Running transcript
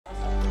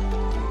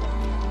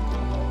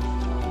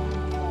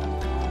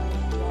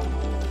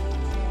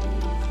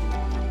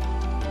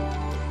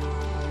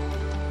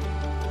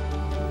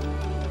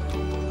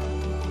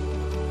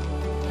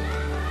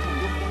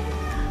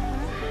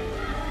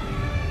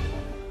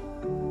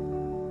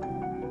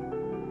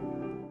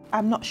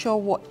I'm not sure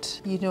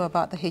what you know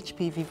about the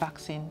HPV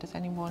vaccine. Does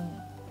anyone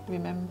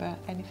remember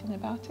anything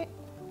about it?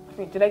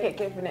 Do they get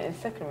given it in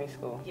secondary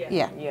school?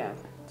 Yeah.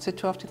 So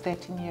 12 to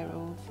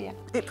 13-year-olds, yeah.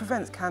 It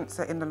prevents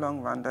cancer in the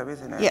long run though,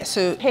 isn't it? Yeah,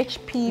 so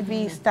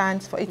HPV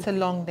stands for, it's a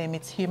long name,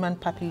 it's human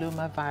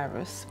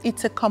papillomavirus.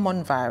 It's a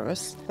common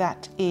virus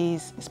that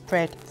is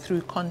spread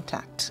through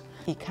contact.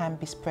 It can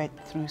be spread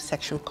through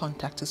sexual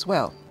contact as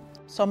well.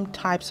 Some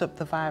types of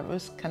the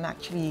virus can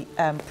actually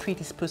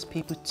predispose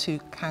people to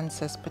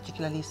cancers,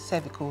 particularly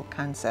cervical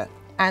cancer.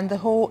 And the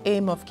whole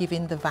aim of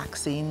giving the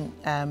vaccine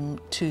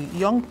to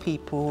young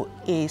people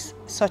is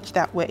such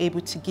that we're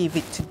able to give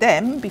it to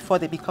them before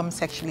they become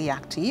sexually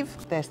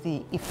active. There's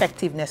the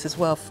effectiveness as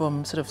well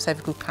from sort of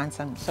cervical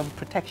cancer and some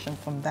protection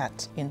from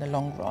that in the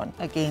long run.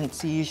 Again, it's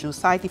the usual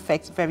side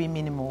effects, very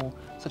minimal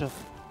sort of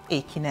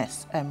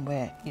achiness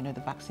where, you know,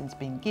 the vaccine's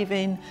being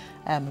given,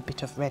 a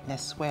bit of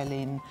redness,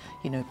 swelling,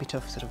 you know, a bit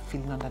of sort of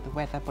feeling under the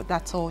weather, but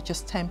that's all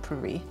just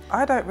temporary.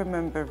 I don't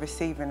remember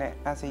receiving it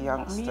as a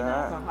youngster.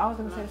 I was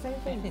going to say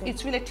the same thing.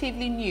 It's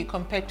relatively new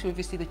compared to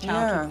obviously the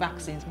childhood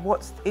vaccines.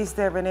 Is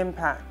there an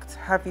impact?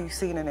 Have you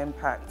seen an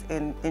impact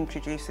in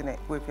introducing it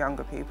with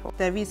younger people?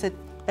 There is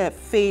a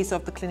phase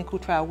of the clinical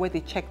trial where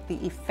they check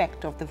the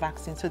effect of the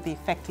vaccine, so the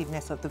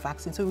effectiveness of the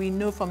vaccine. So we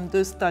know from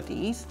those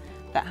studies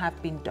that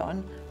have been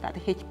done that the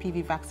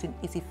HPV vaccine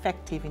is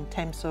effective in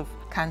terms of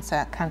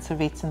cancer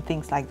rates and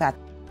things like that.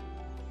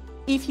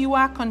 If you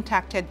are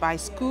contacted by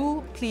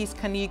school, please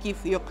can you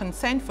give your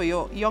consent for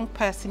your young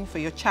person, for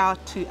your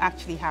child to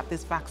actually have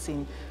this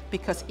vaccine,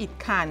 because it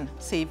can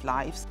save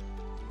lives.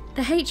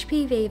 The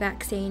HPV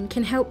vaccine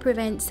can help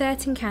prevent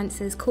certain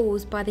cancers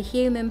caused by the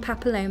human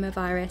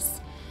papillomavirus.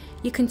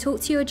 You can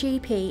talk to your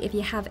GP if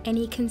you have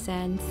any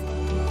concerns.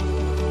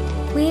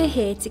 We're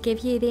here to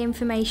give you the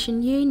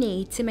information you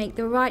need to make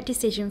the right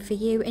decision for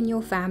you and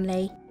your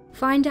family.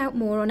 Find out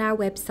more on our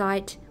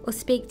website or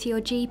speak to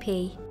your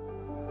GP.